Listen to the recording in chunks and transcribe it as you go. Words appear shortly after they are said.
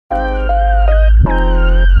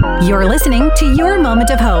You're listening to Your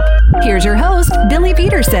Moment of Hope. Here's your host, Billy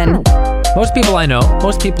Peterson. Most people I know,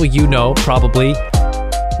 most people you know probably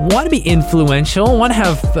want to be influential, want to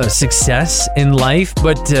have success in life,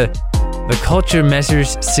 but the culture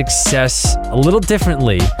measures success a little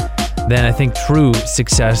differently than I think true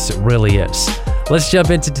success really is. Let's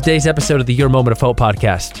jump into today's episode of the Your Moment of Hope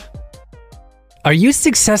podcast. Are you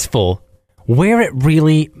successful where it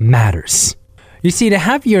really matters? You see, to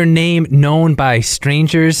have your name known by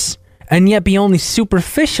strangers and yet be only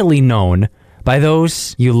superficially known by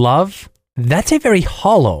those you love, that's a very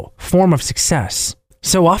hollow form of success.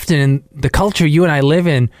 So often in the culture you and I live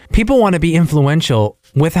in, people want to be influential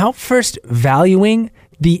without first valuing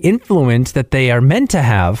the influence that they are meant to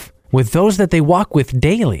have with those that they walk with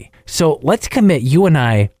daily. So let's commit, you and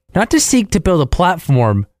I, not to seek to build a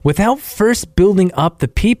platform without first building up the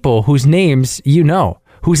people whose names you know,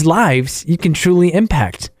 whose lives you can truly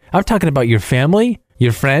impact. I'm talking about your family,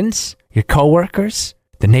 your friends, your coworkers,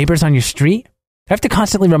 the neighbors on your street. I have to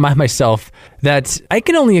constantly remind myself that I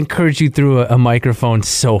can only encourage you through a microphone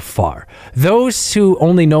so far. Those who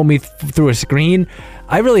only know me through a screen,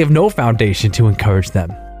 I really have no foundation to encourage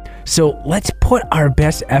them. So let's put our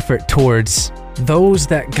best effort towards those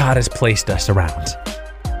that God has placed us around.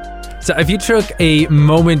 So if you took a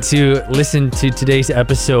moment to listen to today's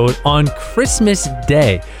episode on Christmas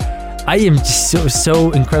Day, I am just so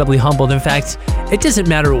incredibly humbled. In fact, it doesn't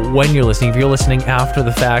matter when you're listening. If you're listening after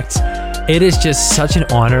the fact, it is just such an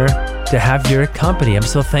honor to have your company. I'm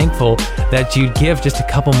so thankful that you give just a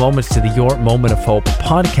couple moments to the Your Moment of Hope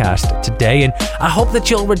podcast today. And I hope that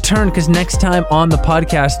you'll return, because next time on the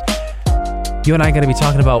podcast, you and I are going to be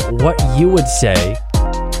talking about what you would say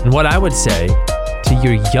and what I would say to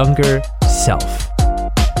your younger self.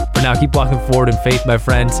 For now, keep walking forward in faith, my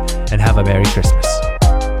friends, and have a Merry Christmas.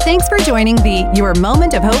 Thanks for joining the Your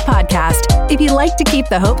Moment of Hope podcast. If you'd like to keep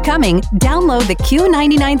the hope coming, download the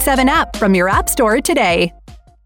Q997 app from your app store today.